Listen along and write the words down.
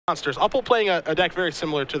Monsters. Uppal playing a deck very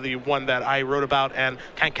similar to the one that I wrote about and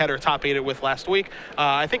Kent Ketter top 8'd with last week.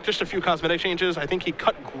 I think just a few cosmetic changes. I think he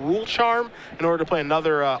cut Gruul Charm in order to play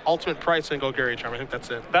another Ultimate Price and Golgari Charm. I think that's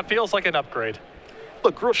it. That feels like an upgrade.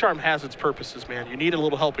 Look, Gruul Charm has its purposes, man. You need a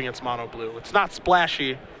little help against mono blue. It's not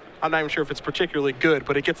splashy. I'm not even sure if it's particularly good,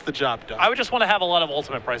 but it gets the job done. I would just want to have a lot of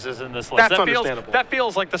Ultimate Prices in this list. That's understandable. That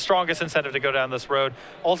feels like the strongest incentive to go down this road.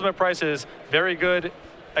 Ultimate Price is very good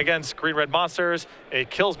against green-red monsters. It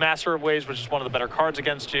kills Master of Waves, which is one of the better cards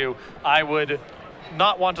against you. I would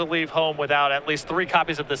not want to leave home without at least 3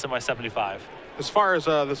 copies of this in my 75. As far as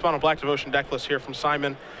this Mono Black Devotion deck list here from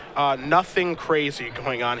Simon, nothing crazy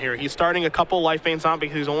going on here. He's starting a couple Lifebane Zombie.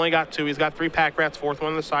 He's only got 2. He's got 3 Pack Rats, 4th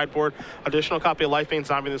one in the sideboard, additional copy of Lifebane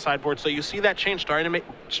Zombie in the sideboard. So you see that change starting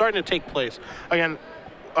to take place. Again,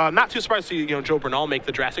 not too surprised to see Joe Bernal make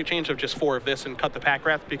the drastic change of just 4 of this and cut the Pack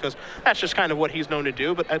Rats, because that's just kind of what he's known to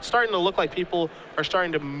do. But it's starting to look like people are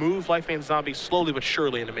starting to move Lifebane Zombie slowly but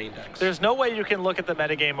surely into main decks. There's no way you can look at the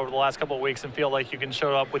metagame over the last couple of weeks and feel like you can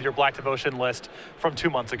show up with your Black Devotion list from 2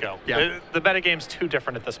 months ago. Yeah. The metagame's too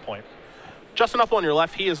different at this point. Justin Uppal on your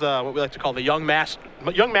left, he is what we like to call the young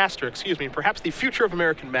master, excuse me, perhaps the future of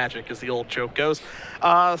American Magic, as the old joke goes.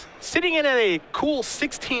 Sitting in at a cool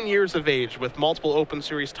 16 years of age with multiple Open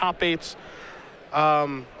Series top 8s.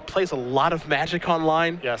 Plays a lot of Magic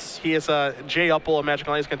Online. Yes. He is Jay Uppal of Magic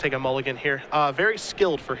Online. He's going to take a mulligan here. Very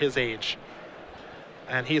skilled for his age.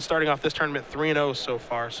 And he is starting off this tournament 3-0 so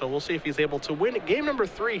far. So we'll see if he's able to win game number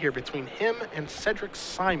 3 here between him and Cedric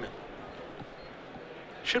Simon.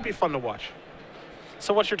 Should be fun to watch.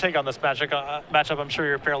 So what's your take on this matchup? I'm sure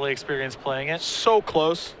you're fairly experienced playing it. So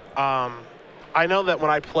close. I know that when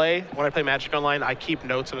I play Magic Online, I keep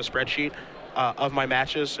notes in a spreadsheet of my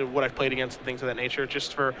matches, what I've played against and things of that nature,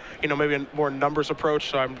 just for, maybe a more numbers approach.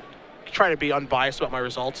 So I'm trying to be unbiased about my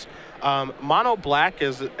results. Mono Black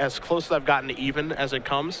is as close as I've gotten to even as it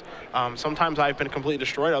comes. Sometimes I've been completely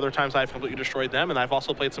destroyed. Other times I've completely destroyed them. And I've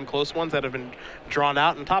also played some close ones that have been drawn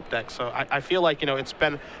out in top decks. So I feel like, it's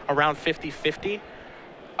been around 50-50.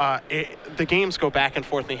 The games go back and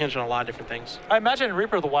forth. They hinge on a lot of different things. I imagine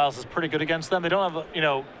Reaper of the Wilds is pretty good against them. They don't have,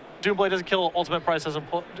 Doomblade doesn't kill, Ultimate Price doesn't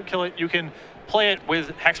kill it. You can play it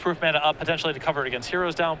with Hexproof mana up, potentially to cover it against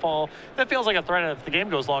Hero's Downfall. That feels like a threat if the game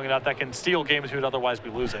goes long enough that can steal games you would otherwise be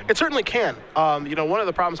losing. It certainly can. One of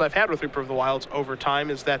the problems I've had with Reaper of the Wilds over time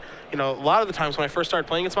is that, a lot of the times when I first started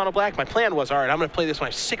playing against Mono Black, my plan was, all right, I'm going to play this when I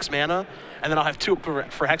have 6 mana, and then I'll have 2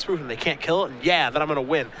 for Hexproof, and they can't kill it, and then I'm going to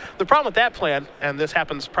win. The problem with that plan, and this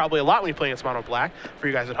happens probably a lot when you play against Mono Black, for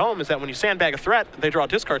you guys at home, is that when you sandbag a threat, they draw a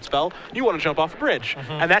discard spell, you want to jump off a bridge.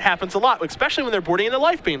 And that happens a lot, especially when they're boarding into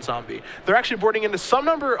Lifebane Zombie. They're actually boarding into some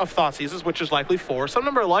number of Thoughtseizes, which is likely 4, some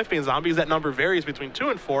number of Lifebane Zombies, that number varies between 2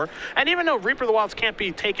 and 4, and even though Reaper of the Wilds can't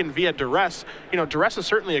be taken via Duress, Duress is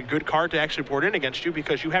certainly a good card to actually board in against you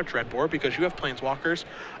because you have Dreadbore, because you have Planeswalkers,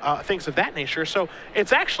 things of that nature. So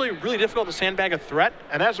it's actually really difficult to sandbag a threat,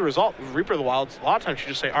 and as a result, Reaper of the Wilds, a lot of times you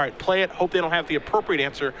just say, all right, play it, hope they don't have the appropriate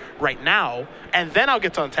answer right now, and then I'll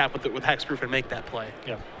get to untap with Hexproof and make that play.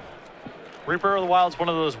 Yeah. Reaper of the Wilds, one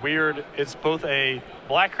of those weird, it's both a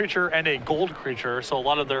black creature and a gold creature, so a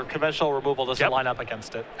lot of their conventional removal doesn't line up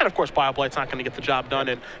against it. And of course, Bioblight's not going to get the job done,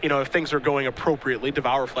 and if things are going appropriately,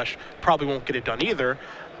 Devour Flesh probably won't get it done either.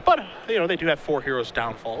 But, they do have 4 Heroes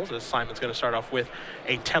Downfalls, as Simon's going to start off with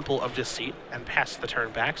a Temple of Deceit and pass the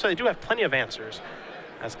turn back. So they do have plenty of answers,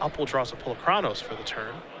 as Uppal draws a Pulachronos for the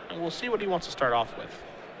turn. And we'll see what he wants to start off with.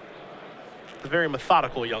 The very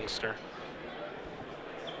methodical youngster.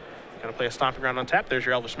 Going to play a Stomping Ground on tap. There's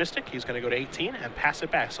your Elvish Mystic. He's going to go to 18 and pass it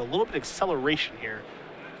back. So a little bit of acceleration here.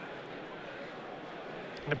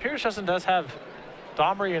 And it appears Justin does have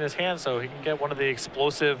Domri in his hand, so he can get one of the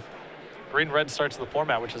explosive green-red starts of the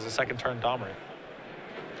format, which is a second turn Domri.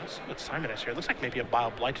 Let's see what Simon has here. It looks like maybe a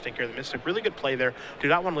Bile-Blight to take care of the Mystic. Really good play there. Do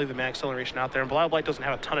not want to leave the mana acceleration out there. And Bile-Blight doesn't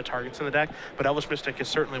have a ton of targets in the deck, but Elvish Mystic is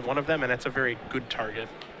certainly one of them, and it's a very good target.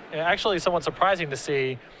 Yeah, actually, somewhat surprising to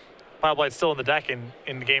see Bile-Blight's still in the deck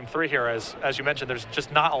in game 3 here. As you mentioned, there's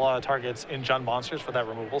just not a lot of targets in Jund Monsters for that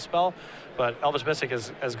removal spell, but Elvish Mystic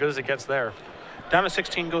is as good as it gets there. Down to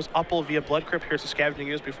 16 goes Uppal via Blood Crypt. Here's the Scavenging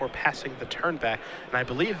Ooze before passing the turn back. And I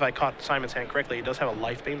believe if I caught Simon's hand correctly, he does have a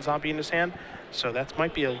Lifebane Zombie in his hand. So that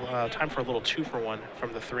might be a time for a little 2-for-1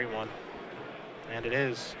 from the 3-1. And it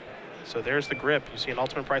is. So there's the grip. You see an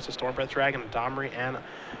Ultimate Price of Stormbreath Dragon, Domri, and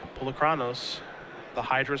Pulachronos. The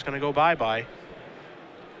Hydra's going to go bye-bye.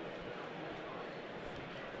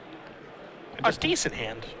 A decent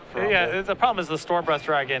hand. Yeah, the problem is the Stormbreath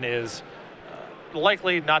Dragon is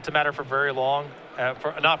likely not to matter for very long,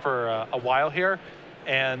 not for a while here,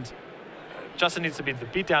 and Justin needs to beat the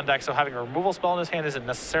beatdown deck, so having a removal spell in his hand isn't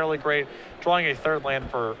necessarily great. Drawing a third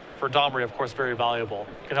land for Domri, of course, very valuable.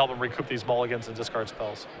 Can help him recoup these mulligans and discard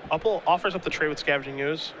spells. Uppal offers up the trade with Scavenging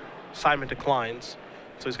Ooze. Simon declines.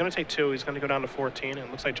 So he's going to take 2. He's going to go down to 14. And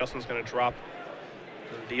it looks like Justin's going to drop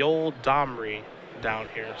the old Domri down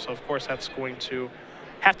here. So, of course, that's going to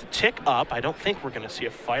have to tick up. I don't think we're going to see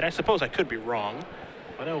a fight. I suppose I could be wrong.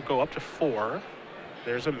 But it'll go up to 4.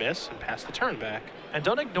 There's a miss and pass the turn back. And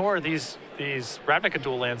don't ignore these Ravnica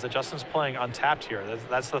dual lands that Justin's playing untapped here.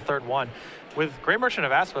 That's the third one. With Grey Merchant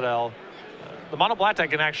of Asphodel, the mono black deck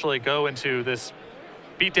can actually go into this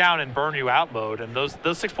beat down and burn you out mode, and those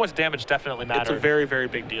 6 points of damage definitely matter. It's a very, very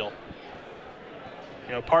big deal.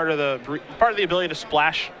 You know, part of the ability to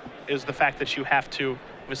splash is the fact that you have to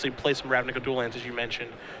obviously play some Ravnica dual lands, as you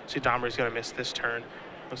mentioned. See, Domri's going to miss this turn.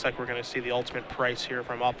 Looks like we're going to see the ultimate price here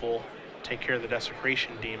from Uppal. Take care of the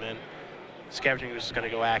Desecration Demon. Scavenging Ooze is going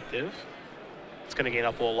to go active. It's going to gain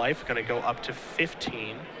Uppal a life. Going to go up to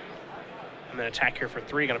 15. And then attack here for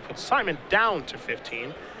 3. Going to put Simon down to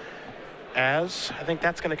 15. As I think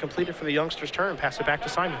that's going to complete it for the youngster's turn. Pass it back to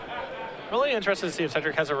Simon. Really interested to see if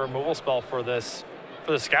Cedric has a removal spell for the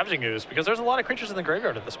Scavenging Ooze, because there's a lot of creatures in the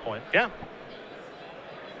graveyard at this point. Yeah.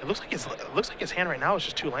 It looks like his hand right now is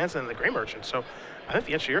just 2 lands and then the Grey Merchant. So I think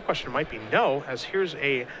the answer to your question might be no, as here's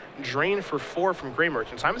a drain for 4 from Grey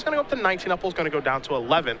Merchant. Simon's going to go up to 19. Uppal's going to go down to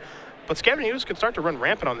 11. But Scavenging Ooze could start to run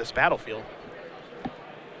rampant on this battlefield.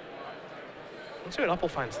 Let's see what Uppal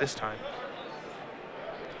finds this time.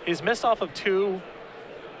 He's missed off of 2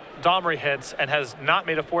 Domri hits and has not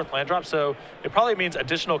made a 4th land drop, so it probably means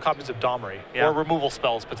additional copies of Domri or removal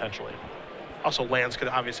spells potentially. Also, lands could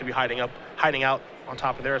obviously be hiding out on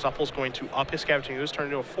top of there, as Uppal's going to up his Scavenging Ooze, turn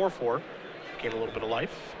into a 4/4, gain a little bit of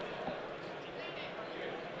life.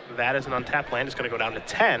 That is an untapped land. It's going to go down to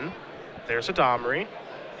 10. There's a Domri.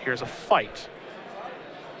 Here's a fight.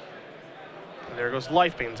 And there goes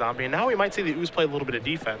Lifebane Zombie. And now we might see the Ooze play a little bit of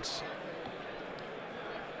defense.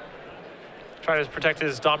 Try to protect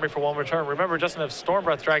his Domri for 1 return. Remember, Justin has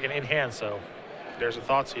Stormbreath Dragon in hand, so. There's a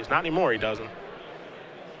Thoughtseize. Not anymore, he doesn't.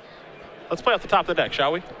 Let's play off the top of the deck,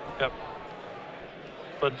 shall we? Yep.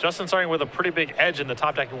 But Justin starting with a pretty big edge in the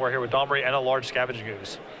top decking war here with Domri and a large Scavenging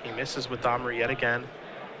Ooze. He misses with Domri yet again.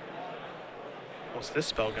 What's this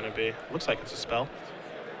spell going to be? Looks like it's a spell.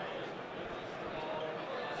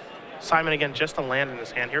 Simon again, just a land in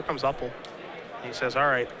his hand. Here comes Uppal. He says, all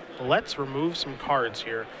right, let's remove some cards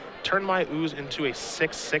here. Turn my Ooze into a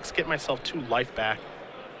 6/6, get myself 2 life back.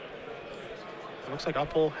 It looks like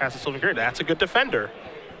Uppal has a Sylvan Courier. That's a good defender.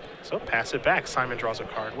 So pass it back. Simon draws a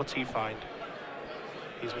card. What's he find?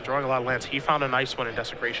 He's been drawing a lot of lands. He found a nice one in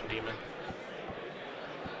Desecration Demon.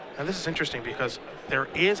 Now this is interesting because there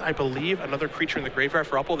is, I believe, another creature in the graveyard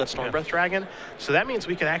for Uppal, that's Stormbreath Dragon. So that means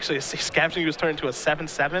we could actually see Scavenging Ooze turn into a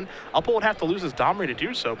 7/7. Uppal would have to lose his Domri to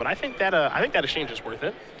do so, but I think that exchange is worth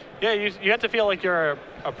it. Yeah, you have to feel like you're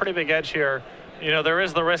a pretty big edge here. You know, there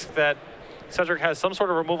is the risk that Cedric has some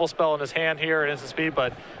sort of removal spell in his hand here at instant speed,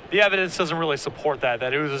 but the evidence doesn't really support that.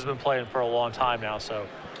 That Ooze has been playing for a long time now, so.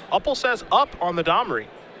 Uppal says up on the Domri.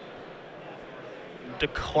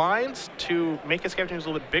 Declines to make his Scavenging Ooze a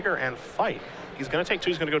little bit bigger and fight. He's going to take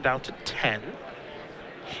 2. He's going to go down to 10.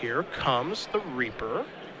 Here comes the Reaper.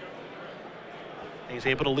 And he's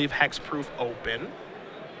able to leave Hexproof open.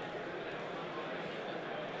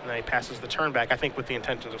 And then he passes the turn back, I think with the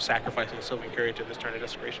intentions of sacrificing Sylvan Courier to this turn of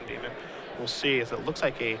Desecration Demon. We'll see, as it looks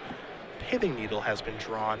like a Pithing Needle has been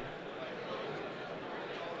drawn.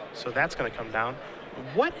 So that's going to come down.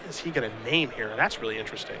 What is he going to name here? That's really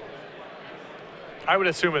interesting. I would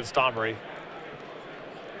assume it's Domri.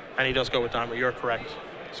 And he does go with Domri, you're correct.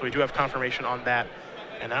 So we do have confirmation on that.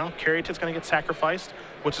 And now Caryatid's going to get sacrificed,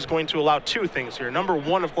 which is going to allow 2 things here. Number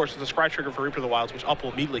 1, of course, is the Scry Trigger for Reaper of the Wilds, which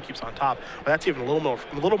Uppal immediately keeps on top. But that's even a little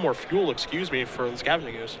more fuel, for the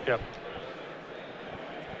Scavenging Ooze. Yep.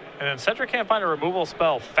 And then Cedric can't find a removal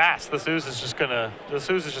spell fast. This Ooze is just gonna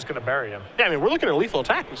bury him. Yeah, I mean, we're looking at a lethal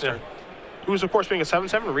attack this turn. Ooze, of course, being a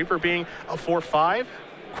 7/7, Reaper being a 4/5.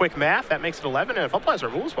 Quick math, that makes it 11. And if Uppal has a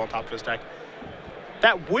removal spell on top of his deck,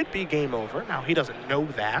 that would be game over. Now, he doesn't know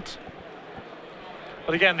that.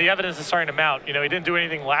 But again, the evidence is starting to mount. You know, he didn't do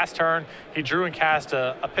anything last turn. He drew and cast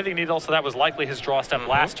a Pithing Needle, so that was likely his draw step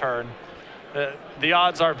last turn. The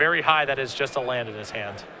odds are very high that it's just a land in his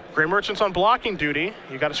hand. Grey Merchant's on blocking duty.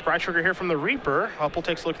 You got a Scry Trigger here from the Reaper. Uppal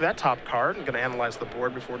takes a look at that top card and going to analyze the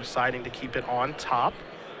board before deciding to keep it on top.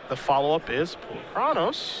 The follow-up is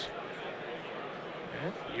Pulchronos.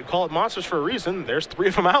 You call it monsters for a reason. There's 3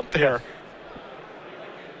 of them out there.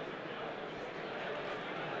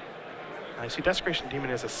 I see Desecration Demon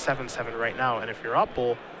is a 7/7 right now, and if you're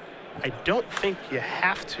Uppal, I don't think you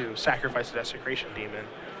have to sacrifice the Desecration Demon.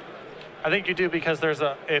 I think you do because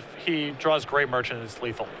if he draws Grey Merchant, it's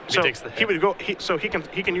lethal. If So he takes the hit. he would go. So he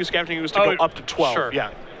can use Scavenging Ooze to go up to 12. Sure.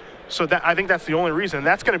 Yeah. So I think that's the only reason.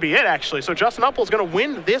 That's going to be it, actually. So Justin Uppal is going to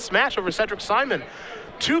win this match over Cedric Simon.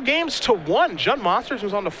 2-1. Judd Monsters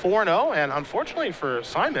was on to 4-0, and unfortunately for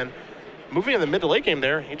Simon, moving in the mid to late game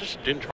there, he just didn't